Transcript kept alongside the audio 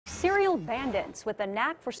serial bandits with a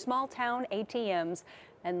knack for small-town ATMs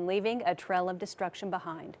and leaving a trail of destruction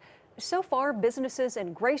behind. So far, businesses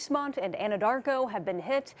in Gracemont and Anadarko have been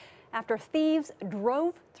hit after thieves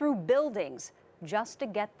drove through buildings just to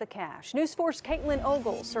get the cash. News 4's Caitlin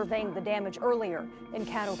Ogle surveying the damage earlier in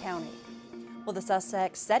Caddo County. Well, the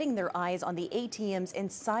suspects setting their eyes on the ATMs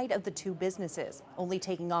inside of the two businesses, only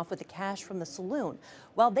taking off with the cash from the saloon.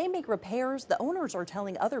 While they make repairs, the owners are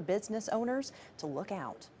telling other business owners to look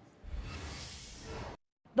out.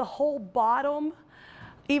 The whole bottom,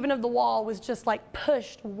 even of the wall, was just like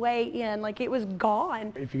pushed way in, like it was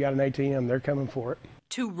gone. If you got an ATM, they're coming for it.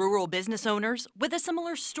 Two rural business owners with a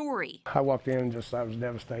similar story. I walked in and I was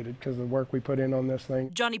devastated because of the work we put in on this thing.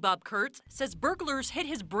 Johnny Bob Kurtz says burglars hit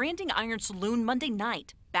his Branding Iron Saloon Monday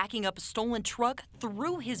night, backing up a stolen truck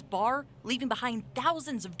through his bar, leaving behind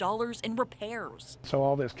thousands of dollars in repairs. So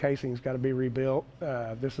all this casing's got to be rebuilt.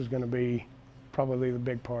 This is going to be probably the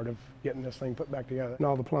big part of getting this thing put back together. And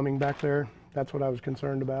all the plumbing back there, that's what I was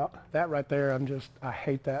concerned about. That right there, I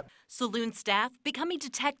hate that. Saloon staff becoming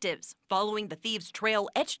detectives, following the thieves' trail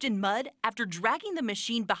etched in mud after dragging the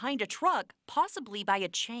machine behind a truck, possibly by a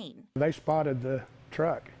chain. They spotted the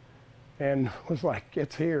truck and was like,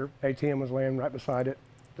 it's here. ATM was laying right beside it.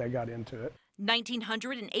 They got into it.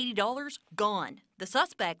 $1,980 gone. The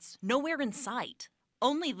suspects nowhere in sight,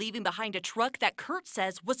 only leaving behind a truck that Kurt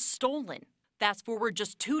says was stolen. Fast forward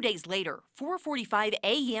just 2 days later, 4:45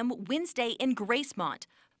 a.m. Wednesday in Gracemont.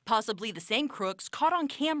 Possibly the same crooks caught on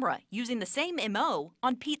camera using the same MO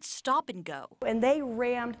on Pete's Stop and Go. And they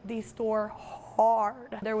rammed the store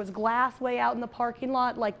hard. There was glass way out in the parking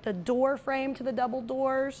lot, like the door frame to the double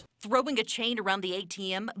doors. Throwing a chain around the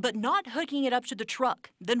ATM, but not hooking it up to the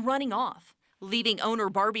truck, then running off, leaving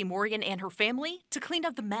owner Barbie Morgan and her family to clean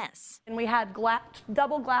up the mess. And we had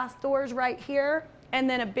double glass doors right here, and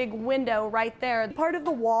then a big window right there. Part of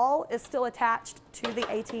the wall is still attached to the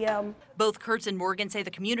ATM. Both Kurtz and Morgan say the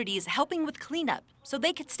community is helping with cleanup so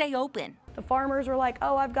they could stay open. The farmers were like,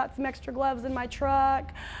 oh, I've got some extra gloves in my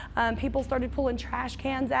truck. People started pulling trash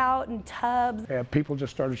cans out and tubs. Yeah, people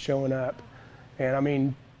just started showing up. And I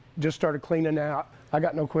mean, just started cleaning out. I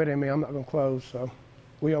got no quit in me, I'm not gonna close, so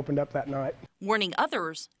we opened up that night. Warning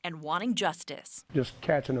others and wanting justice. Just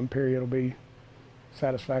catching them, period, will be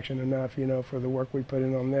satisfaction enough, you know, for the work we put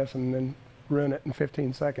in on this, and then ruin it in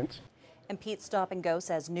 15 seconds. And Pete's Stop and Go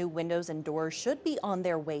says new windows and doors should be on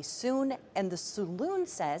their way soon, and the saloon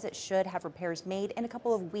says it should have repairs made in a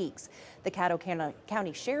couple of weeks. The Caddo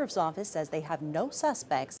County Sheriff's Office says they have no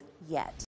suspects yet.